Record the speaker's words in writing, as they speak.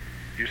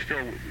You're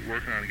still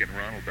working on getting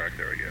Ronald back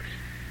there, I guess.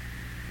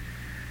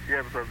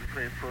 Yeah, because we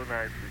played 4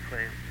 nights. We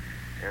played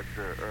at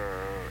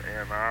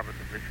Ann Arbor,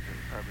 Michigan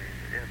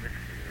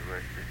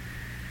University,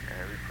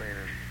 and we played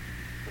in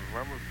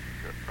Columbus,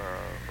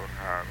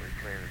 Ohio. We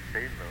played in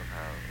Dayton,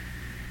 Ohio,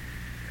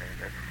 and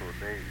that's 4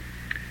 days.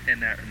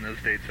 And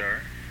those dates are?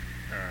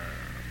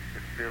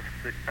 It's 5th,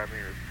 6th,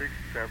 it's 6th,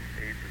 7th,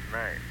 8th, and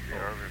 9th.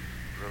 They're all in the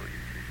road,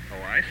 you see. Oh,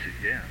 I see.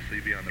 Yeah, so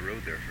you'd be on the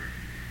road there for.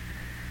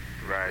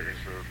 Right,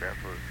 and so that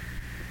was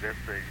the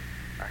best thing.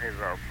 I had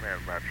it all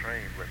planned by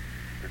train, but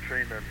the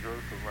train doesn't go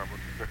to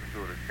Columbus. It doesn't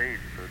go to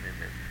Dayton, so then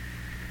that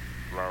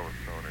law was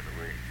thrown in the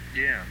way.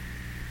 Yeah.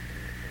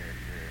 And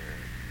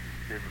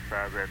then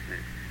besides that,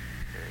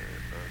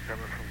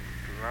 coming from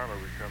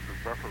Toronto, we come to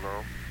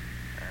Buffalo,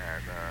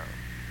 and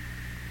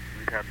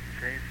we'd have to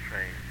change the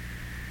train,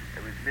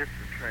 and we missed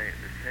the change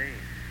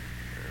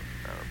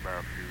by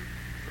a few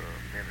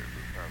minutes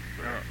or something,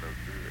 so that's no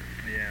good.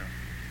 Yeah.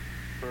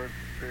 So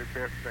it's the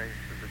best thing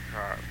to the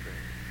car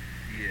thing.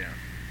 Yeah.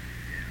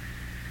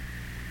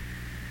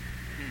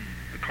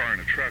 The car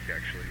and a truck,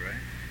 actually, right?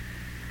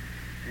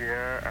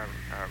 Yeah, I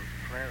was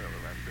planning on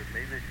it. I said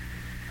maybe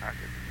I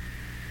could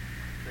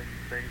send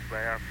things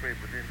by our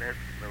freight, but then that's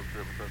no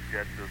good because you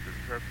got to go to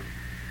the customs.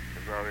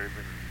 It's already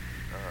been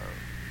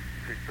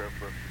picked up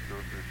for us to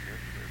go to the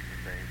instruments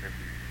and things, and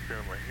we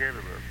send them ahead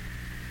of us.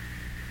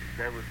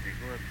 That would be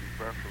going through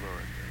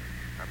Buffalo, and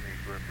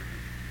going through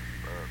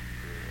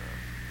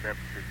that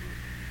particular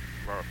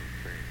Lawson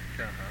thing.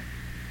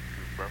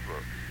 Through Buffalo.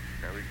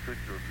 Now we could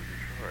go to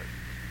Detroit,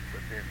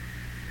 but then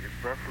if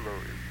Buffalo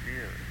is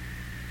near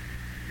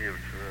to us.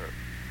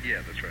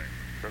 Yeah, that's right.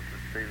 Because the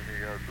state of New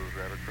York goes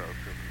right across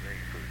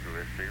Pennsylvania, so we go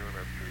right straight on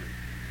up to it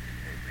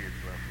and be in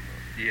Buffalo.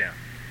 Yeah.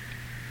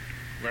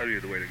 That'd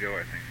be the way to go,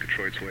 I think.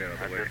 Detroit's way out of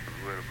the way. I just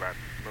was worried about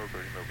the snow,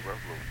 but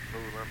Buffalo,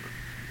 snow numbers.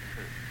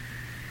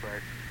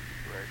 right.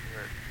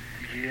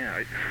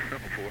 Yeah, oh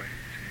boy.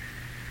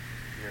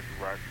 You have to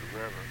watch the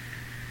weather.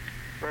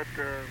 But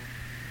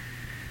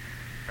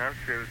I'm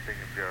sure everything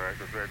is all right,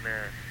 because right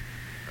now,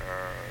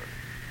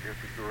 there's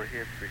a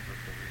go-ahead signal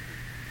for me.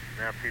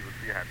 Now people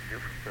see how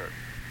difficult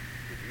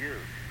it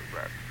is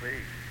about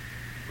space,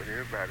 but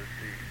everybody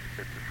sees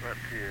that the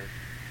frontier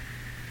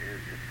is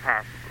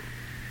possible.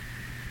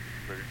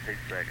 But it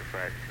takes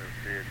sacrifice and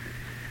sincerity.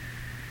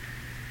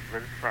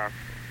 But it's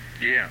possible.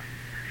 Yeah.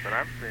 But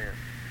I'm saying,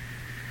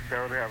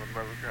 that would have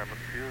another kind of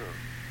fuel.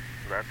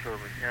 But I told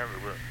them in Canada,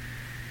 well,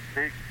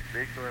 they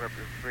going up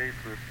in space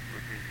with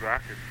these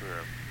rockets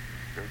that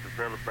were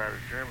developed by the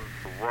Germans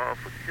for war,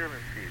 for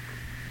killing people.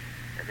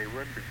 And they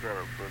wouldn't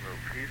develop for no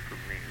peaceful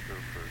means,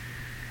 but for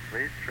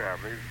space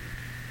travel.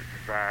 They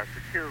devised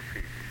to kill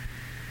people.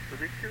 So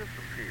they killed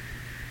some people.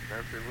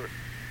 And I said, what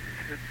you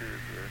should do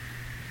is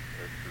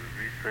to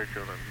research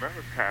on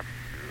another type of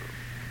fuel.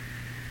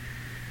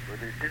 But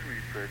they didn't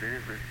research.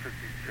 They took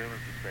these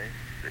Germans and things,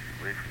 took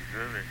away from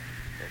Germany,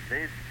 and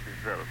they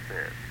developed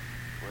that.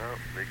 Well,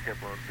 they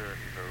kept on doing,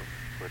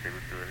 what they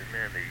were doing, and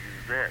then they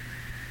used that.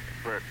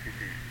 But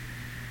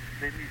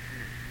they need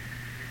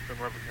some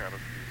other kind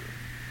of fuel.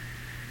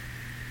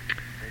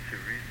 They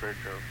should research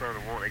on something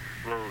that won't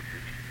explode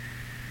you.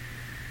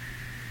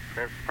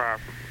 That's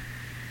possible.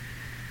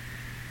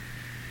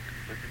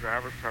 But I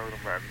was talking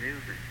about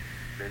music,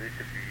 that it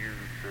could be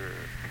used for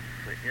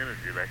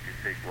energy, like you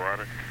take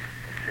water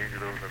and change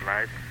it over to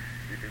light.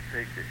 You can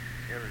take the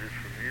energy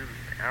from music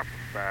and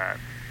amplify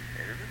it,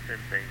 and it just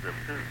send things up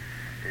too.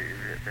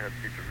 It has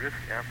a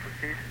terrific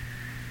application,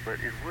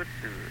 but it would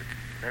do it.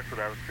 That's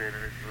what I was saying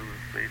in this movie,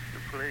 Space to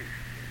Place.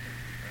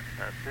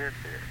 I said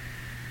that.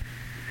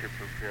 You should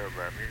propel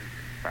by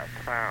music, by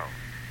sound,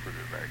 put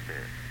it like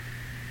that.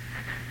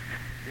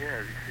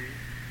 Yeah, you see,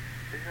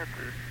 they have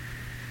to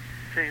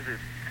change the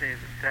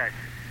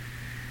tactics.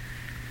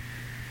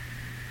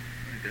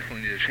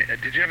 Definitely need a change.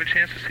 Did you have a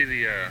chance to see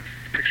the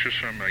pictures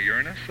from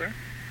Uranus there?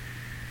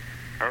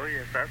 Oh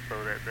yes, I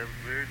saw that. That was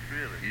very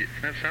thrilling.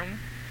 Isn't that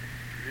something?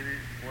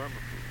 Really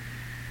wonderful.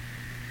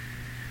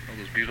 All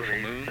those beautiful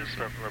moons. They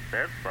something up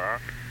that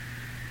far.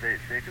 They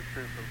could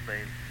send some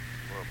things,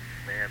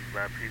 manned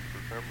by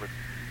people or something, but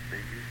they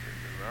used it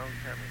in the wrong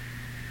kind of.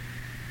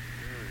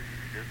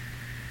 Just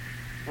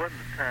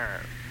wasn't the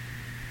time.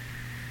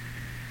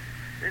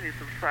 They need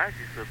some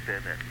psychics up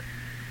there,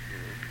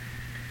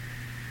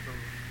 some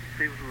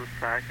people who are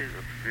psychic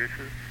or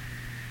spiritual.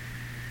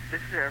 They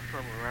should have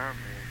some around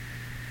there.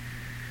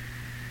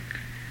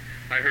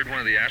 I heard one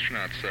of the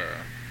astronauts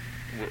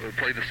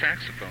play the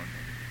saxophone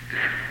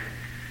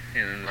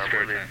in the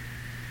spare time.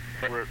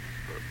 Well,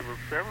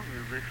 several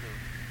musicians.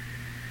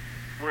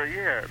 Well,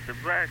 yeah, the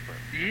black one.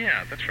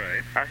 Yeah, that's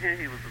right. I hear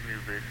he was a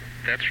musician.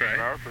 That's right.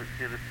 And I also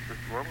hear this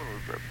woman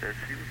was up there.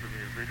 She was a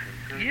musician,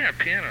 too. Yeah,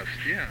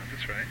 pianist. Yeah,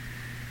 that's right.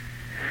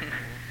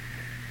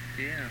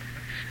 Yeah,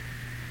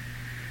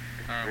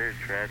 that's very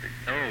tragic.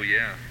 Oh,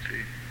 yeah.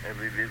 See. I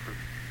mean, it was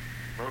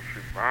most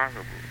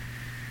remarkable.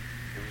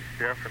 It was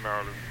death and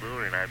all its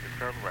glory, and I've been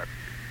talking about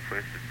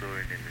first the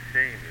glory and then the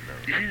shame,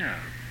 Yeah.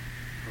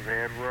 So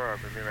there it was,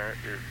 and then I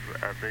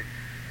think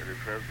the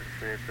president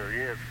said, so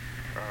yes,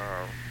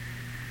 uh,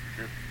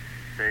 this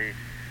day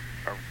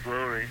of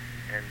glory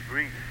and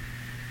grief.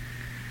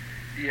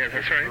 Yeah,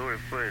 that's right. Glory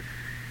first.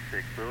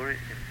 Say glory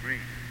and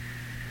grief.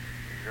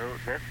 You know,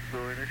 that's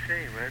glory and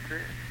shame right there.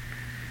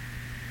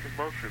 It's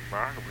the most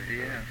remarkable.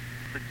 Yeah.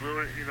 The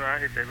glory, you know, I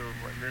hit that little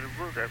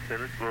book. I said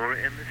the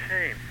glory and the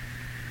shame.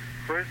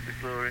 First the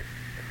glory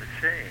and the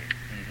shame.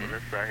 Mm-hmm. So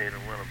that's why I hit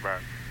one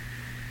about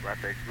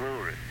that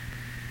glory.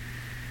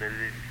 That it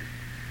is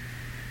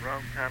the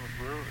wrong kind of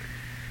glory.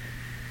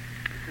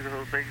 You see, the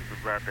whole thing is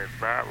about that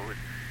Bible,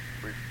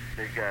 which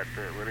they got,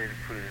 well, they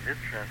didn't put it in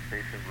this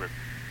translation, but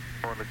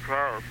on the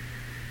cross,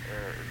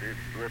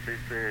 what they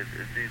said,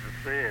 Jesus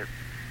said,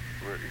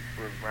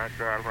 was my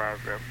God, why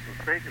has thou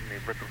forsaken me?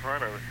 But the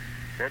front of it,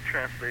 that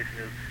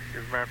translation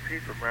is my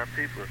people,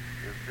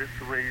 is this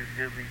the way you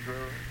give me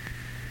glory?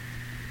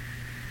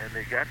 And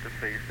they got to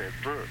face that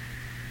book,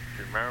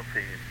 which in my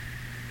opinion,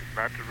 is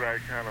not the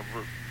right kind of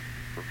book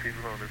for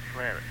people on this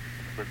planet.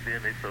 But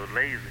then they so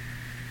lazy,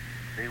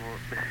 they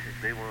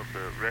want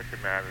to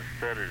recognize and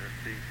study and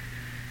see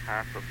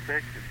how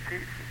perfected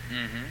people.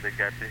 Mm-hmm. They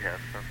got to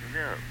have something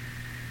else.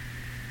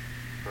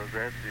 So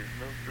that is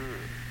no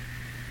good.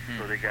 Mm.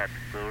 So they got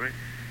the glory.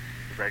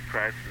 It's like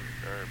Christ's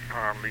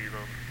palm leaves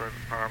on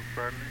Palm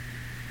Sunday.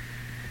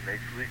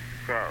 Next week, the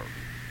cross,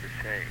 the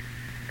shame.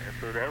 And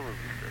so that was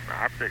an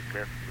object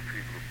lesson for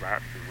people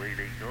about the way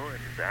they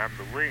going. Is I'm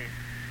the way,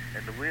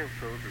 and the way of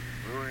souls is the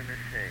glory and the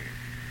shame.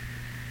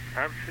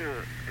 I'm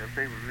sure if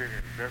they would really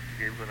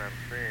investigate what I'm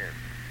saying,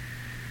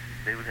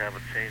 they would have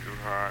a change of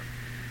heart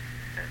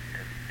and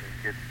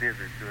get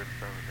busy doing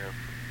something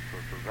else for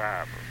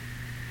survival.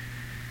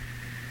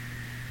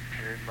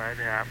 And it might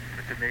happen.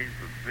 The Canadians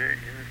were very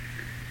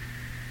interested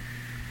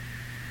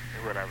in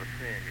what I was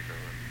saying, you know,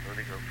 and when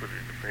they're going to put it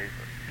in the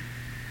paper.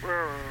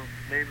 Well,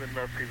 maybe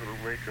enough people to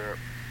wake up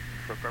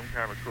for some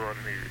kind of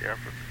coordinated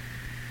effort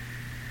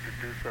to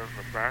do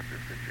something about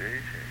this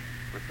situation.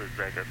 Because,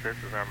 like I said,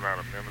 since I'm not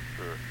a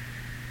minister,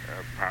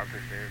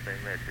 politics or anything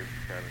like this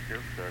kind of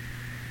good stuff,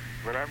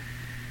 but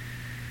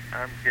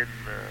I'm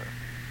getting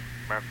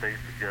my things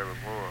together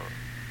more.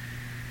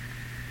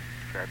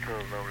 I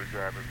told them no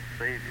regard to the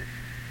Savior.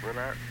 But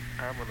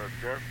I'm an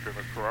adjuster and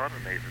a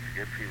coordinator to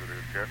get people to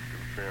adjust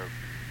themselves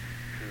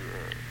to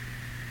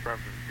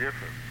something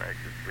different, like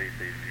this way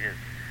they live.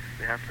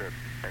 They have to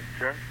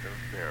adjust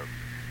themselves,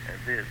 and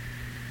then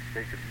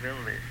they can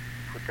mentally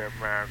put their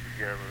minds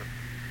together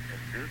and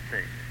do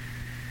things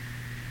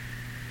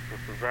for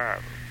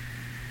survival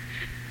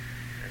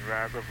and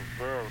rise up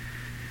above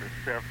the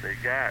self they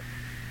got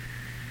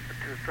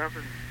to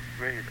something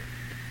greater.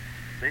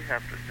 They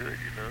have to do it,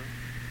 you know.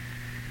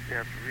 They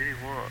have to really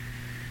want.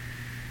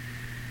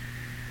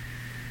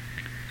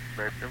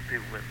 But some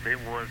people, when they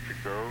wanted to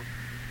go,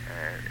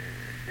 and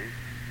they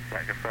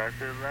sacrificed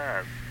their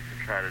lives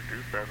to try to do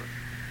something,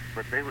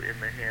 but they were in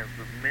the hands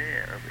of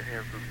men,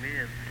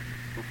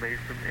 who made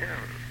some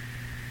errors.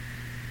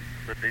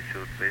 But they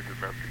showed faith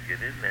enough to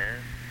get in there.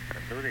 I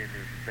know they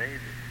knew the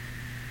Savior.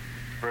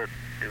 But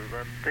it was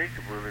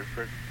unthinkable that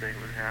such a thing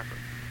would happen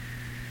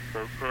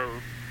so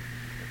close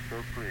and so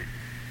quick.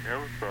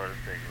 Never saw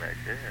anything like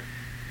that.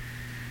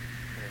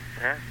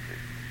 Fantastic.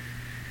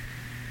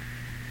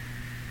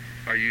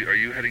 Are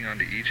you heading on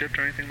to Egypt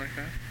or anything like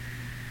that?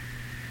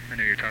 I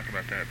know you were talking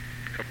about that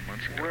a couple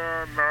months ago.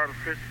 Well, no, the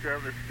French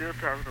government is still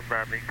talking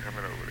about me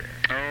coming over there.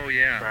 Oh,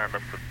 yeah. Signed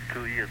up for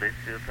 2 years. They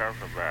still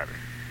talking about it.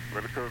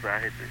 But of course, I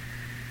had to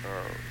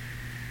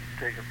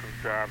taking some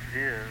jobs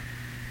here.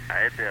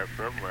 I had to have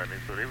some money,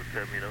 so they would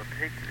tell me don't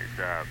take any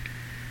jobs.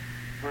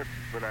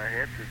 But I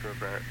had to because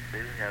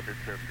they didn't have this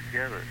stuff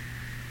together,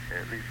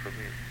 at least for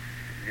me,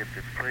 to get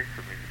this place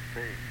for me to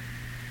stay.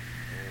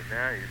 And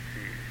now you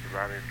see a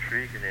lot of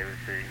intrigue and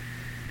everything,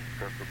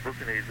 because the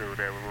booking agents over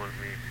there wanted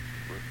me,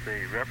 would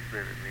say,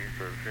 represented me,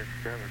 so the French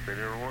government said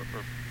they don't want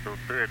no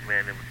third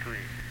man in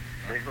between.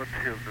 They're going to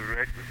tell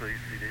directly, so you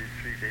see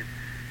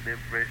they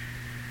brush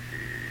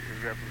the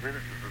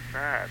representatives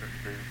aside and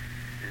say,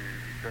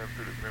 it's done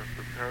through the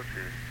Minister of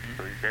Culture,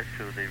 so that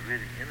shows they're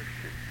really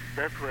interested.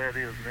 That's where it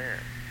is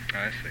now.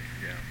 I see,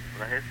 yeah.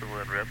 But I had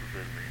someone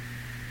represent me.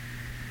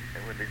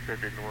 And when they said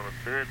they didn't want a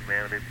third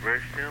man, they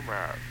brushed him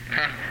out.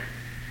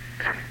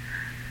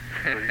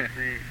 So you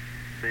see,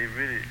 they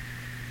really,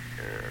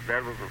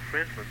 that was a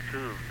Frenchman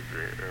too,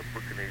 the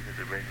booking agent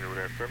that bring me over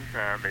there.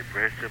 Sometimes they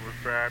brushed him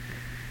aside.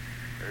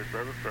 And this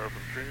other fellow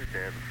from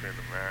Trinidad, a friend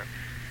of mine,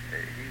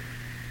 he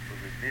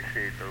was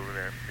initiating over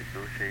there,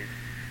 negotiating.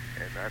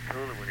 And I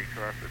told him when he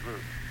called, I said,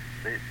 look,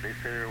 they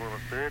said they want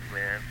a third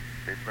man,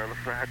 they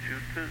nullified you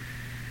too.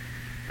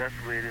 That's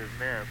the way it is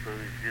now. So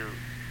they deal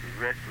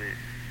directly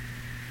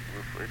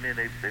with, and then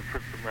they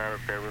put some out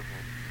up there with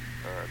them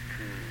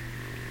to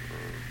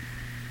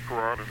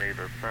coordinate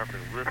or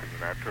something with them.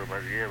 And I told him,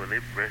 I said, yeah, but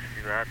they brushed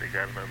you out. They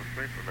got another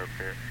Frenchman up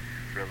there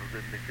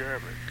representing the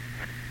government.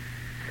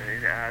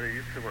 And how do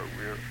you come up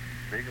with,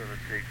 they're going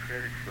to take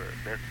credit for it.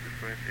 That's the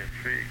French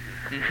intrigue.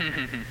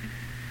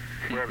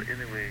 Well,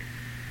 anyway,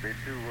 they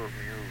do want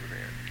me over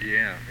there.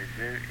 Yeah. They're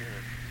very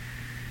interested.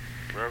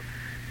 Well,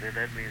 then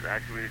that means I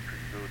really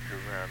couldn't go to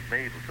around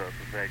May because of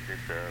the fact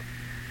that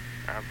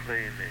I'm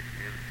playing at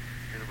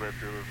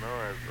University of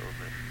Illinois on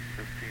the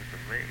 15th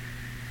of May.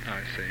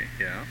 I see,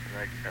 yeah.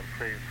 And I'm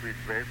playing Sweet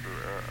Basil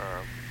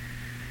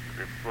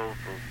the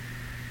 12th of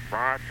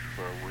March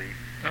for a week.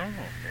 Oh.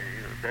 And,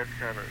 you know, that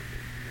kind of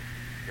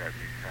got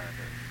me kind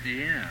of...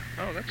 Yeah.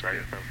 Oh, that's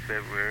good. From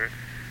February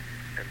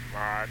and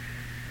March,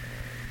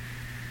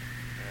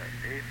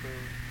 April.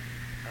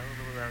 I don't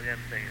know whether I got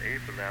anything in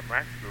April. I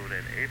might go there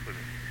in April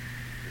and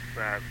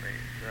decide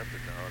things up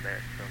and all that,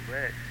 come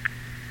back.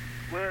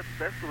 Well,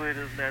 that's the way it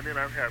is now. Then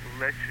I have a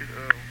lecture,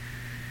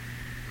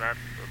 not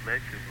a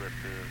lecture, but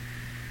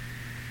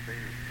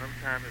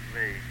sometime in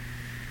May,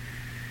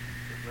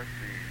 it must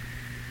be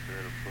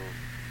third or fourth,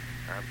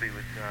 I'll be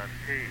with John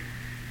Cage.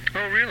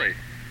 Oh, really?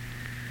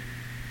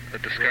 A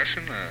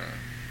discussion,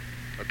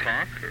 a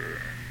talk,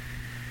 or?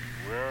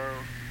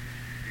 Well,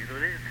 you know,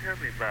 they didn't tell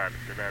me about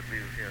it, that I'd be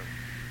with him.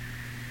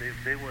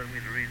 They wanted me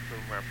to read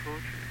some of my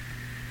poetry.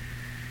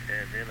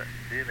 And then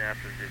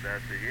after that,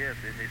 I said, yes.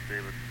 Then they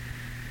said, well,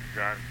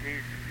 John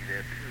Cage should be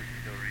there too.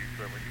 You know, read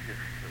some of his.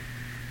 So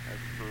I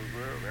suppose,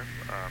 well, that's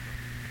an honor.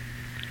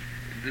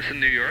 Is this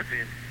in New York?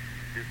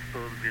 It's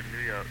supposed to be in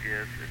New York,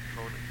 yes,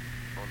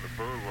 on the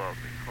boardwalk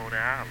in Coney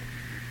Island.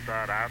 We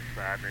start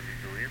outside and then we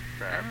go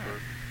inside. So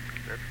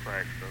that's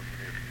quite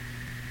something.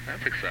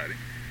 That's exciting.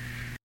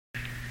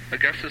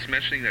 Augustus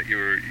mentioning that you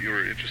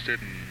were interested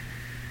in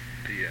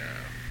the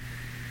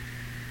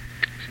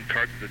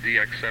the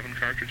DX7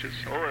 cartridges.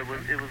 Oh,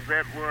 it was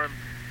that one.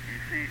 You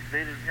see,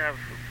 they didn't have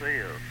it for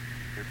sale.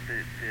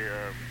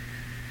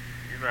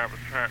 You know, I was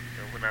trying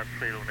when I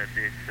played on that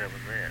DX7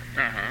 then.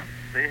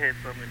 They had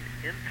some in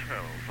the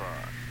internal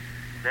part.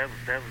 That was.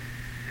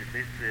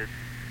 They said,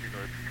 you know,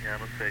 it's a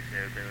piano effect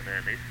and everything and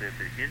that. And they said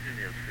the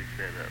engineers fixed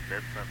that up.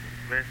 That's something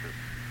special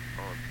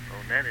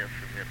on that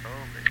instrument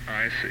only.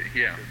 I see.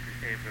 Yeah. Because it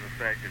came from the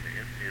factory, the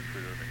engineers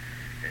put it on it,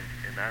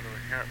 and I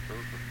don't have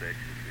those effects.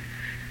 You see.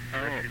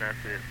 And I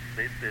said,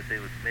 they said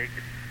they would make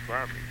it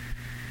for me.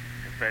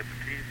 In fact, the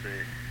team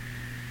said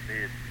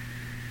they had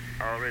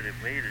already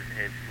made it and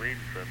had it waiting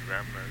for me.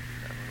 I don't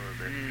know if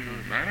that's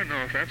true. I don't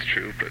know if that's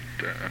true, but...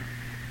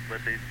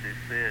 But they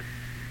said,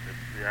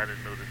 I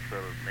didn't know this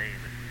fellow's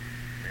name that we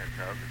had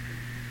talking to.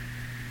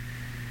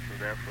 So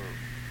therefore...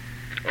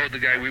 Oh, the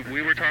guy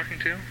we were talking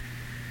to?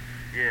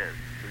 Yes,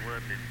 the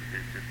one,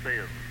 the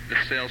salesman. The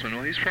salesman.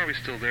 Well, he's probably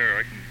still there.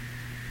 I can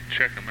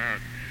check him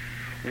out.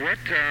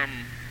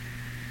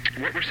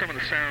 What were some of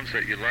the sounds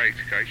that you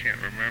liked? I can't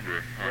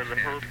remember. Well, the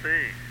whole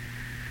thing.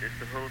 It's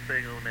the whole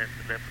thing on that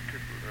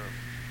particular...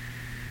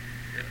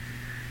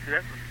 See,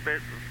 that's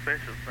a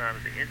special sound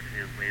that the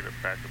engineers made up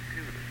by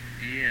computer.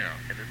 Yeah.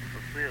 And it's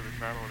for sale.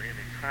 It's not on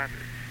any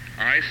cartridge.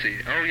 I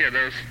see. Oh, yeah.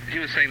 He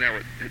was saying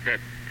that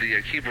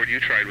the keyboard you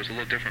tried was a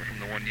little different from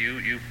the one you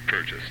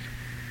purchased.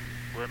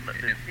 Well,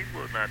 the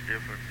keyboard not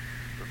different.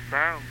 The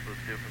sounds are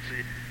different.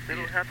 See, they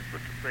don't have to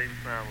put the same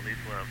sound on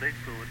each one. They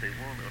put what they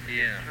want on the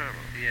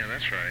internal. Yeah,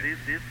 that's right.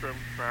 These some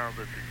sounds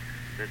that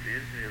the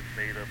engineers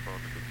made up on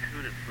the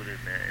computer and put in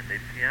there, and they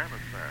piano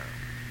sound,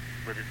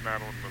 but it's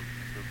not on the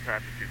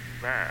cartridge you can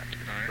buy. It's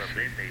something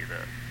they made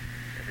up,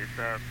 and they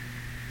sound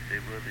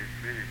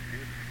really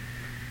beautiful.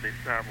 They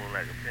sound more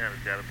like a piano.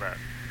 It's got about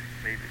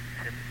maybe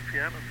 10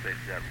 piano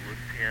effects. Got wood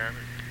piano,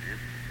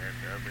 this and that,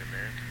 and other, and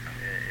that,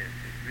 and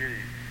it's really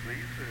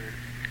heard it.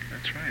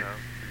 That's right.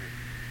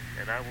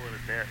 And I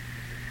wanted that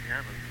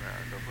piano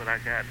sound. So what I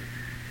got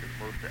is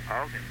mostly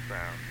organ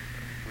sound,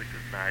 which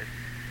is nice.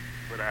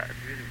 But I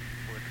really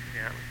want the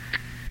piano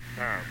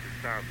sound. It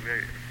sounds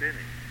very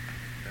authentic.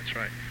 That's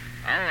right.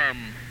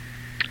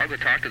 I'll go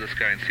talk to this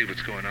guy and see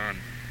what's going on,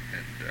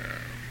 and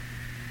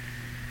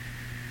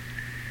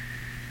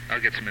I'll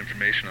get some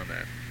information on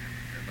that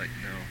and let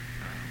you know.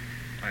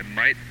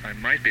 I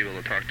might be able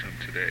to talk to him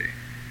today,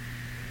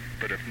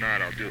 but if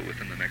not, I'll do it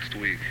within the next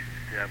week.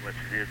 See how much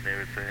it is and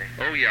everything.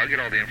 Oh yeah, I'll get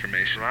all the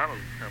information.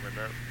 Ronald's coming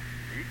up.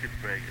 He could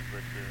break it,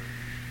 but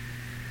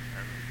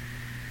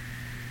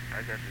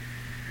I got to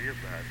see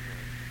about it.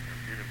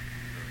 Get him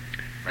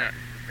back in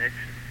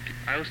connection.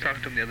 I was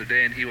talking to him the other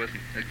day, and he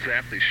wasn't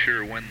exactly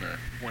sure when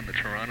the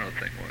Toronto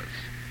thing was.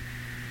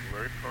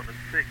 Well, it's on the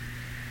 6th.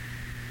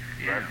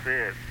 Yeah. Like I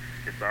said,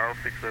 it's all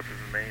fixed up in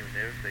the name and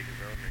everything is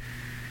on the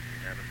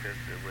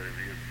manifesto, what it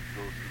is,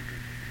 go through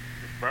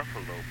the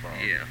Buffalo Ball.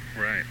 Yeah,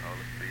 right. All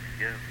the three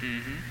together.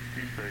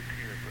 Mm-hmm. 13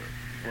 of us.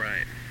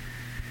 Right.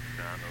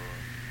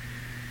 Donald,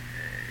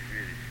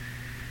 really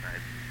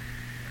nice.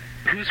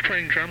 Who's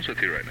playing drums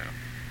with you right now?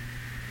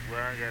 Well,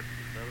 I got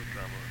another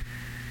drummer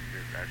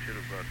that I should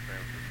have brought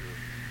Sam to do,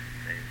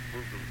 named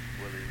Boogaloo.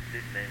 Well, his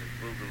nickname is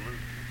Boogaloo.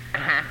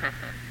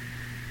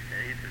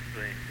 And he just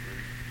plays, well,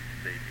 he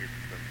plays it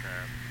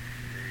sometimes.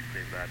 And then he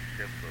plays out the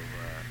chef for a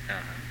while.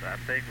 So I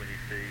think when he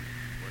says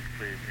he wants to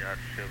play with me out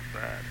the chef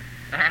side,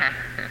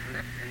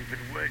 he's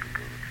been working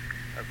for it.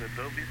 I said,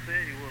 don't be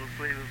saying you want to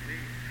play with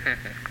me.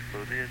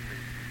 So then the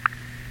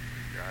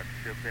out the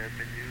chef has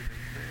been used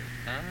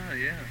instead.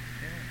 Yeah.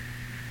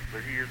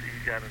 But he's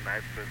got a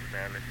nice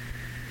personality,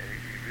 and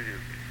he really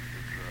is a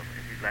good drummer.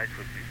 And he's likes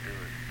what we do.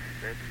 He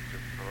said it's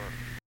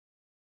important.